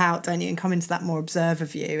slip out, don't you, and come into that more observer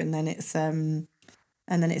view, and then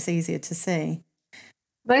it's easier to see.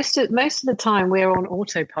 Most of the time we're on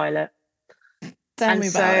autopilot. Tell me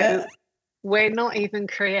about it. We're not even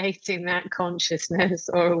creating that consciousness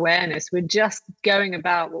or awareness. We're just going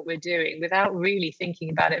about what we're doing without really thinking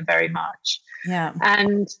about it very much. Yeah.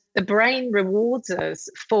 And the brain rewards us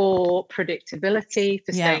for predictability,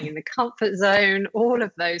 for staying in the comfort zone, all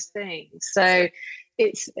of those things. So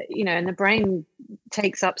it's, you know, and the brain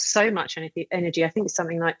takes up so much energy. I think it's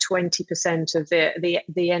something like 20% of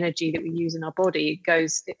the energy that we use in our body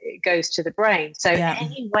goes to the brain. So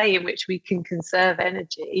any way in which we can conserve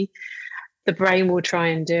energy, the brain will try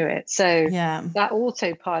and do it. So that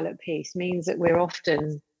autopilot piece means that we're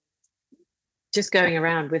often just going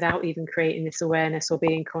around without even creating this awareness or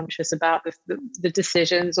being conscious about the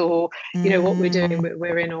decisions or, you know, what we're doing.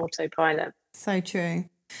 We're in autopilot. So true.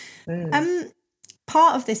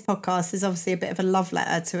 Part of this podcast is obviously a bit of a love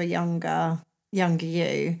letter to a younger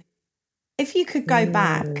you. If you could go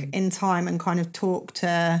back in time and kind of talk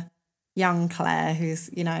to young Claire, who's,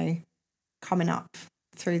 you know, coming up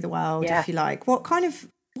through the world, if you like, what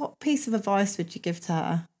piece of advice would you give to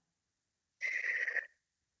her?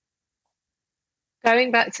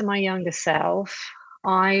 Going back to my younger self,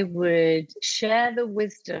 I would share the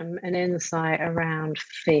wisdom and insight around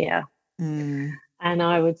fear. And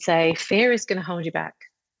I would say fear is going to hold you back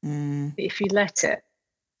if you let it.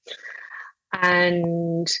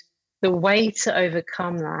 And the way to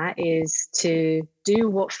overcome that is to do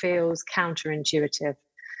what feels counterintuitive.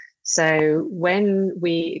 So when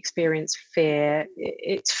we experience fear,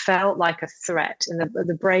 it felt like a threat, and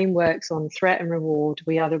the brain works on threat and reward.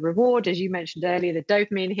 We are the reward, as you mentioned earlier, the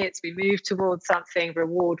dopamine hits, we move towards something.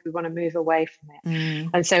 Reward, we want to move away from it.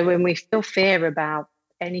 And so when we feel fear about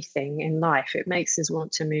anything in life, it makes us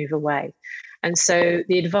want to move away. And so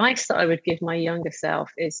the advice that I would give my younger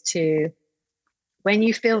self is to, when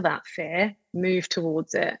you feel that fear, move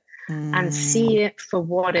towards it and see it for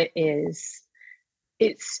what it is.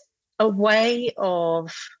 It's a way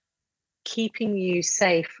of keeping you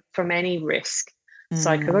safe from any risk,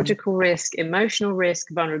 psychological risk, emotional risk,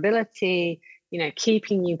 vulnerability, you know,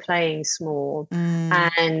 keeping you playing small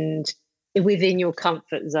and within your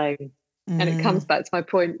comfort zone. And it comes back to my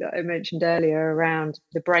point that I mentioned earlier around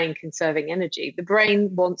the brain conserving energy. The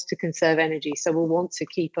brain wants to conserve energy, so will want to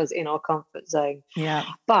keep us in our comfort zone. Yeah.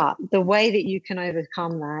 But the way that you can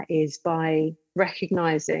overcome that is by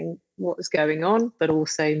recognizing what's going on, but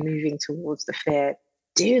also moving towards the fear.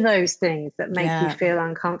 Do those things that make you feel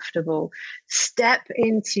uncomfortable. Step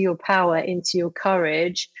into your power, into your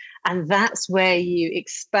courage. And that's where you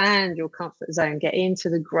expand your comfort zone, get into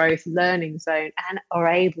the growth learning zone, and are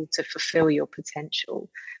able to fulfill your potential.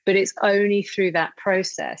 But it's only through that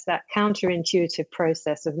process, that counterintuitive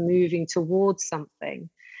process of moving towards something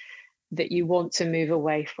that you want to move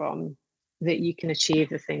away from, that you can achieve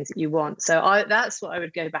the things that you want. So that's what I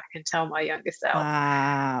would go back and tell my younger self.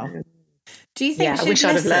 Wow. Do you think she'd I wish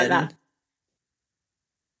I'd have learned that.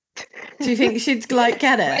 Do you think she'd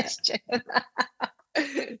get it?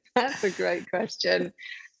 That's a great question.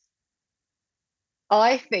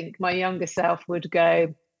 I think my younger self would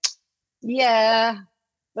go, yeah,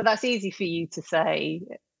 but that's easy for you to say,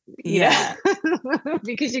 you know,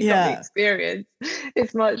 because you've got the experience.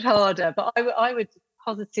 It's much harder. But I would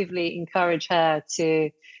positively encourage her to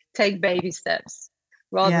take baby steps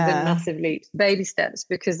rather than massive leaps. Baby steps,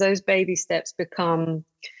 because those baby steps become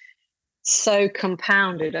so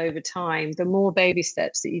compounded over time. The more baby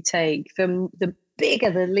steps that you take, the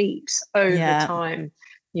bigger the leaps over time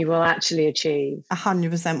you will actually achieve.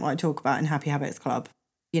 100% what I talk about in Happy Habits Club.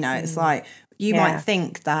 You know, it's like you might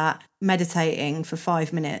think that meditating for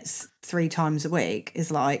 5 minutes 3 times a week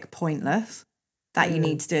is like pointless, that you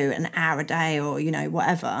need to do an hour a day or, you know,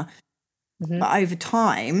 whatever. But over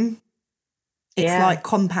time, it's like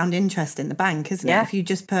compound interest in the bank, isn't it? If you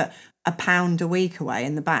just put £1 a week away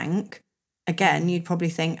in the bank, again, you'd probably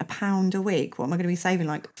think £1 a week. What am I going to be saving?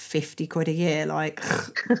 Like 50 quid a year? Like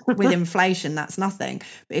with inflation, that's nothing.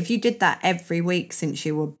 But if you did that every week since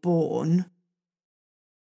you were born,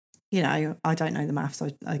 you know, I don't know the maths.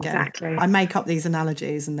 I make up these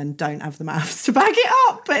analogies and then don't have the maths to back it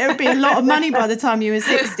up. But it would be a lot of money by the time you were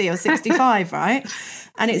 60 or 65, right?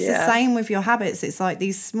 And it's the same with your habits. It's like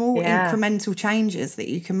these small incremental changes that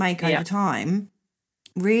you can make over time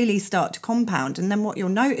really start to compound. And then what you'll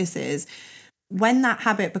notice is when that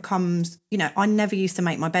habit becomes, you know, I never used to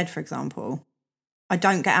make my bed, for example. I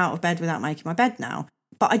don't get out of bed without making my bed now,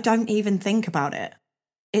 but I don't even think about it.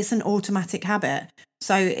 It's an automatic habit.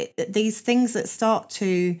 So these things that start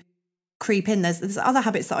to creep in. There's other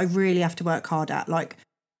habits that I really have to work hard at. Like,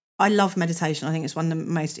 I love meditation. I think it's one of the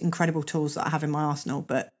most incredible tools that I have in my arsenal,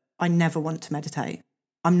 but I never want to meditate.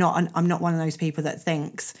 I'm not one of those people that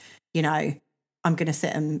thinks, you know, I'm going to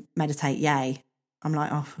sit and meditate. Yay. I'm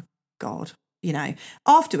like, oh, for God, you know,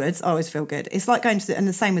 afterwards, I always feel good. It's like going to and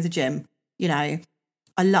the same with the gym, you know,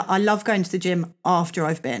 I love going to the gym after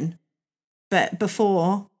I've been, but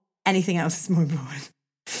before, anything else is more important.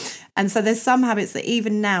 And so there's some habits that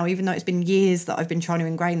even now, even though it's been years that I've been trying to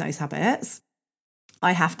ingrain those habits,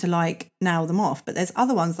 I have to like nail them off. But there's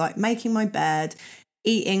other ones like making my bed,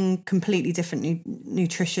 eating completely different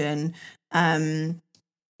nutrition.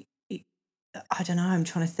 I don't know, I'm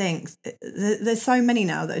trying to think. There's so many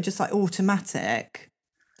now that are just like automatic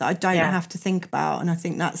that I don't have to think about. And I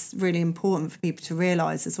think that's really important for people to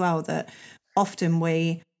realise as well, that often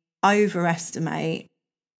we overestimate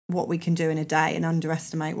what we can do in a day and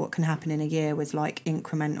underestimate what can happen in a year with like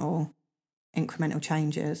incremental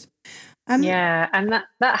changes. And that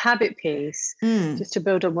habit piece, just to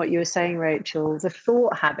build on what you were saying, Rachel, the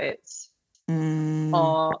thought habits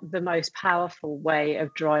are the most powerful way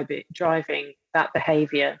of driving that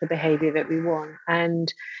behavior, the behavior that we want.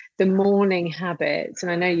 And the morning habits,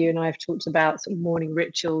 and I know you and I have talked about some morning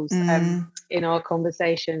rituals in our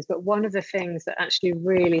conversations, but one of the things that actually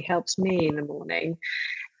really helps me in the morning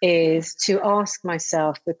is to ask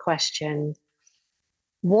myself the question,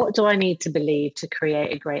 what do I need to believe to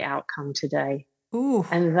create a great outcome today? Ooh.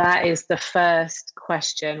 And that is the first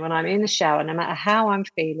question when I'm in the shower, no matter how I'm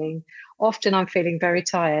feeling. Often I'm feeling very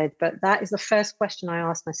tired, but that is the first question I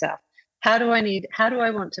ask myself. How do I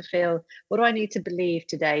want to feel? What do I need to believe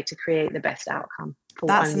today to create the best outcome?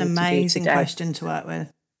 That's an amazing question to work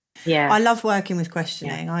with. Yeah. I love working with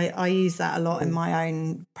questioning. Yeah. I use that a lot in my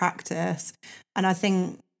own practice. And I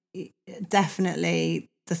think definitely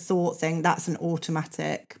the thought thing, that's an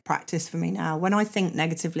automatic practice for me now. When I think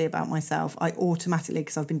negatively about myself, I automatically,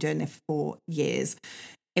 because I've been doing this for years,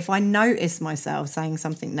 if I notice myself saying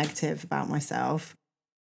something negative about myself,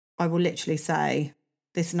 I will literally say,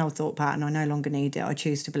 this is an old thought pattern, I no longer need it, I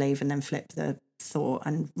choose to believe, and then flip the thought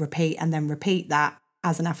and repeat that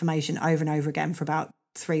as an affirmation over and over again for about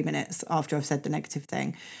 3 minutes after I've said the negative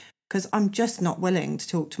thing, because I'm just not willing to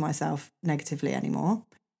talk to myself negatively anymore.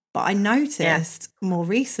 But I noticed more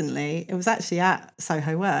recently, it was actually at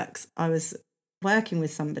Soho Works, I was working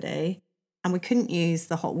with somebody and we couldn't use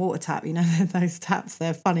the hot water tap. You know, those taps,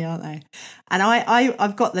 they're funny, aren't they? And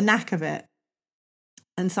I've got the knack of it.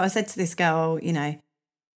 And so I said to this girl, you know,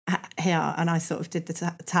 here, and I sort of did the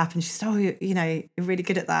tap, and she said, oh, you know, you're really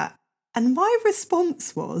good at that. And my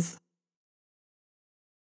response was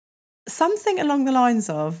something along the lines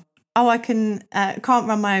of, oh, I can't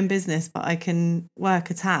run my own business, but I can work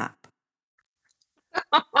a tap.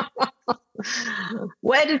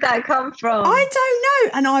 Where did that come from? I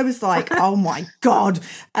don't know. And I was like, oh my God.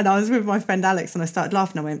 And I was with my friend Alex and I started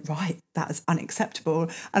laughing. I went, right, that is unacceptable.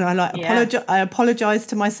 And I apologized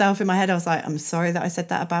to myself in my head. I was like, I'm sorry that I said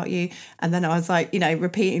that about you. And then I was like, you know,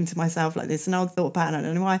 repeating to myself, like, this is an old thought pattern, I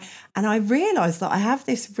don't know why. And I realized that I have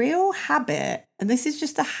this real habit, and this is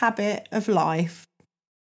just a habit of life,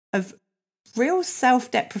 of real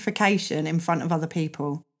self-deprecation in front of other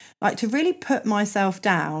people. Like, to really put myself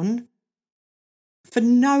down for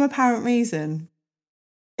no apparent reason.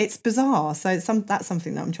 It's bizarre. So that's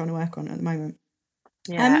something that I'm trying to work on at the moment.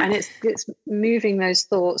 Yeah, and it's moving those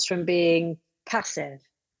thoughts from being passive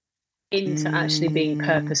into actually being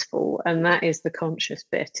purposeful. And that is the conscious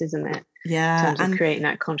bit, isn't it? Yeah. In terms of creating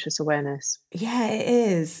that conscious awareness. Yeah, it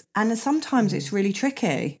is. And sometimes it's really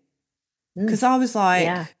tricky. Because I was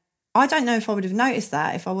like, I don't know if I would have noticed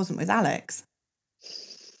that if I wasn't with Alex.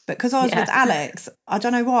 But because I was with Alex, I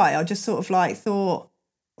don't know why, I just sort of like thought,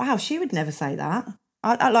 wow, she would never say that.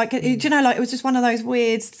 I like it. Do you know, like, it was just one of those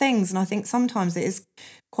weird things. And I think sometimes it is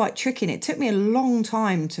quite tricky. And it took me a long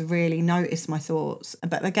time to really notice my thoughts.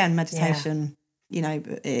 But again, meditation, you know,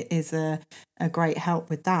 it is a great help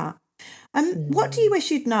with that. What do you wish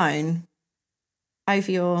you'd known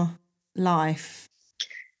over your life?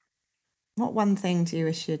 What one thing do you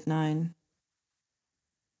wish you'd known?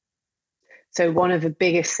 So one of the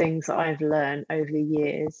biggest things that I've learned over the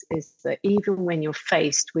years is that even when you're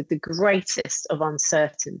faced with the greatest of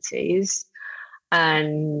uncertainties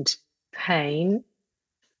and pain,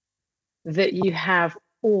 that you have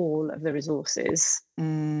all of the resources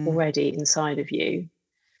already inside of you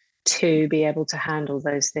to be able to handle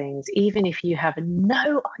those things. Even if you have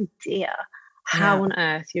no idea how on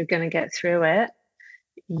earth you're going to get through it,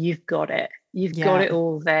 you've got it. You've got it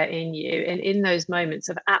all there in you. And in those moments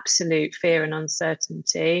of absolute fear and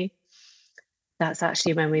uncertainty, that's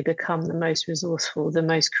actually when we become the most resourceful, the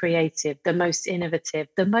most creative, the most innovative,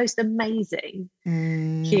 the most amazing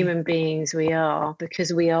human beings we are,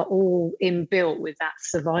 because we are all inbuilt with that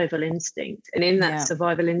survival instinct. And in that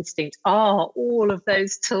survival instinct are all of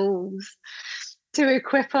those tools to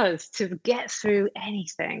equip us to get through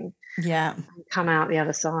anything. Yeah. And come out the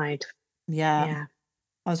other side. Yeah.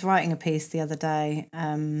 I was writing a piece the other day,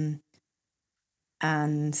 and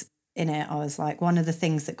in it I was like, one of the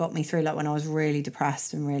things that got me through, like when I was really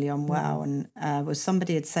depressed and really unwell, and was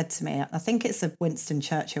somebody had said to me, I think it's a Winston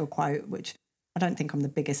Churchill quote, which I don't think I'm the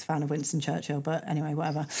biggest fan of Winston Churchill, but anyway,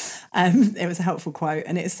 whatever. It was a helpful quote,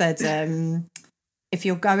 and it said, if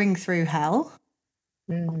you're going through hell,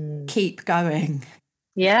 keep going.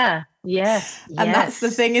 Yeah. Yes. And that's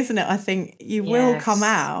the thing, isn't it? I think you will come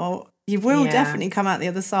out. You will definitely come out the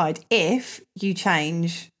other side if you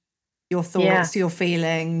change your thoughts, your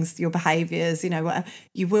feelings, your behaviours, whatever.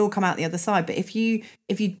 You will come out the other side. But if you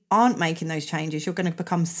aren't making those changes, you're going to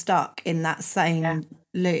become stuck in that same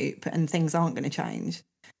loop, and things aren't going to change.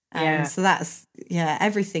 So that's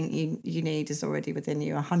everything you need is already within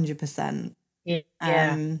you, 100%.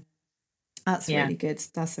 That's really good.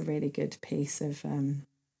 That's a really good piece of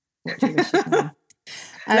what do you wish you'd know.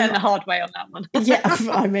 Learn the hard way on that one.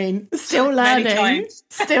 I mean, still learning.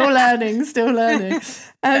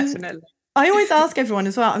 Definitely. I always ask everyone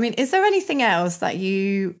as well, I mean, is there anything else that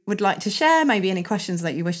you would like to share? Maybe any questions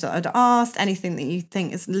that you wish that I'd asked? Anything that you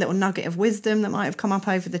think is a little nugget of wisdom that might have come up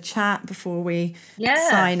over the chat before we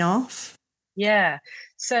sign off? Yeah.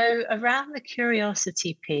 So around the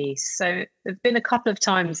curiosity piece, so there have been a couple of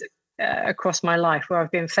times across my life where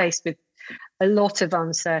I've been faced with a lot of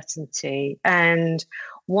uncertainty. And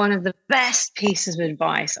one of the best pieces of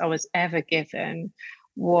advice I was ever given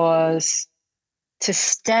was to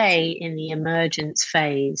stay in the emergence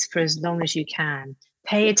phase for as long as you can.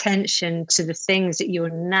 Pay attention to the things that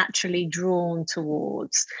you're naturally drawn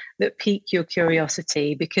towards that pique your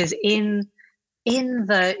curiosity, because in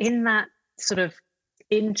that sort of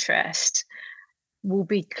interest will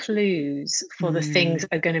be clues for the things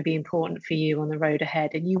that are going to be important for you on the road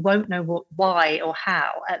ahead, and you won't know why or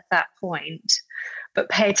how at that point, but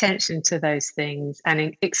pay attention to those things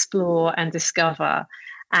and explore and discover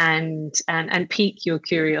and pique your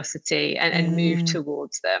curiosity and move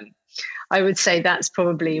towards them. I would say that's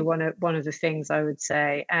probably one of the things I would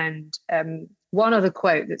say. And one other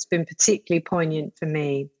quote that's been particularly poignant for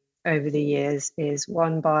me over the years is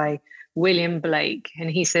one by William Blake,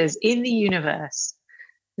 and he says, in the universe,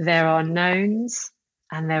 there are knowns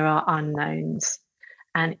and there are unknowns,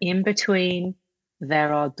 and in between,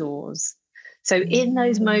 there are doors. So in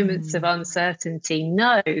those moments of uncertainty,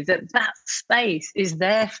 know that space is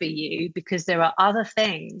there for you, because there are other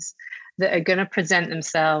things that are going to present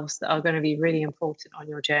themselves that are going to be really important on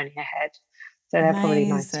your journey ahead. So they're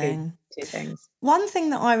probably my two things. One thing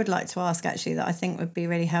that I would like to ask, actually, that I think would be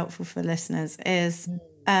really helpful for listeners is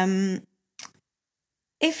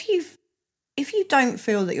if you don't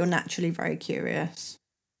feel that you're naturally very curious,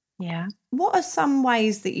 what are some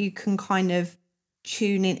ways that you can kind of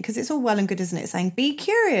tune in? Because it's all well and good, isn't it, saying be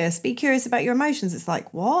curious about your emotions. It's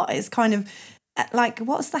like, what? It's kind of like,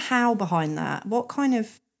 what's the how behind that? What kind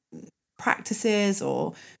of practices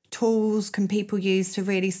or tools can people use to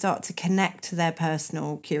really start to connect to their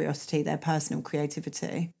personal curiosity, their personal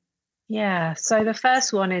creativity? Yeah. So the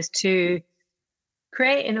first one is to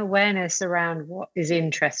create an awareness around what is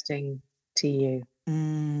interesting to you.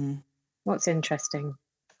 What's interesting?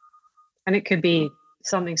 And it could be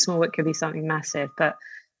something small, it could be something massive, but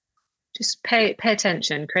just pay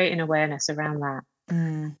attention, create an awareness around that,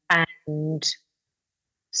 and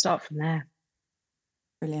start from there.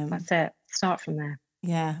 Brilliant. That's it. Start from there.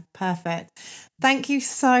 Yeah, perfect. Thank you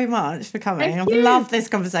so much for coming. I've loved this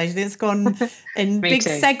conversation. It's gone in big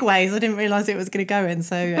segues. I didn't realise it was going to go in.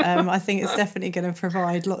 So I think it's definitely going to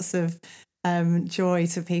provide lots of joy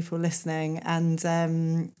to people listening. And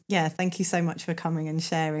thank you so much for coming and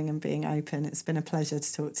sharing and being open. It's been a pleasure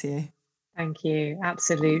to talk to you. Thank you.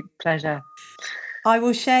 Absolute pleasure. I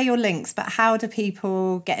will share your links, but how do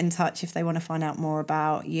people get in touch if they want to find out more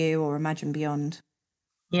about you or Imagine Beyond?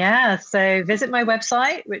 Yeah, so visit my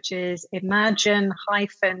website, which is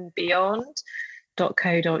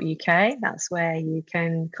imagine-beyond.co.uk. That's where you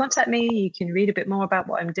can contact me. You can read a bit more about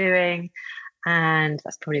what I'm doing. And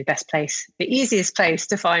that's probably the best place, the easiest place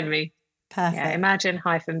to find me. Perfect. Yeah,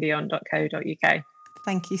 imagine-beyond.co.uk.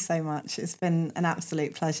 Thank you so much. It's been an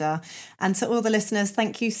absolute pleasure. And to all the listeners,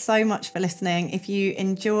 thank you so much for listening. If you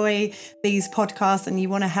enjoy these podcasts and you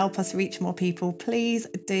want to help us reach more people, please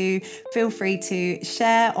do feel free to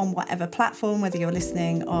share on whatever platform, whether you're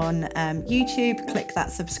listening on YouTube, click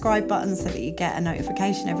that subscribe button so that you get a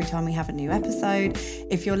notification every time we have a new episode.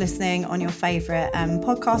 If you're listening on your favourite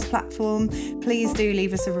podcast platform, please do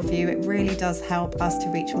leave us a review. It really does help us to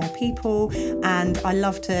reach more people. And I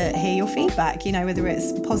love to hear your feedback, you know, whether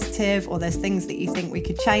it's positive or there's things that you think we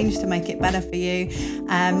could change to make it better for you.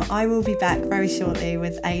 I will be back very shortly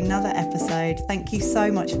with another episode. Thank you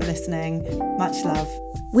so much for listening. Much love.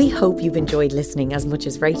 We hope you've enjoyed listening as much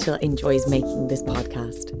as Rachel enjoys making this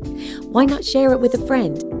podcast. Why not share it with a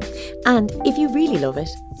friend? And if you really love it,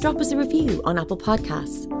 drop us a review on Apple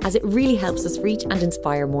Podcasts, as it really helps us reach and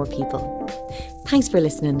inspire more people. Thanks for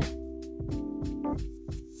listening.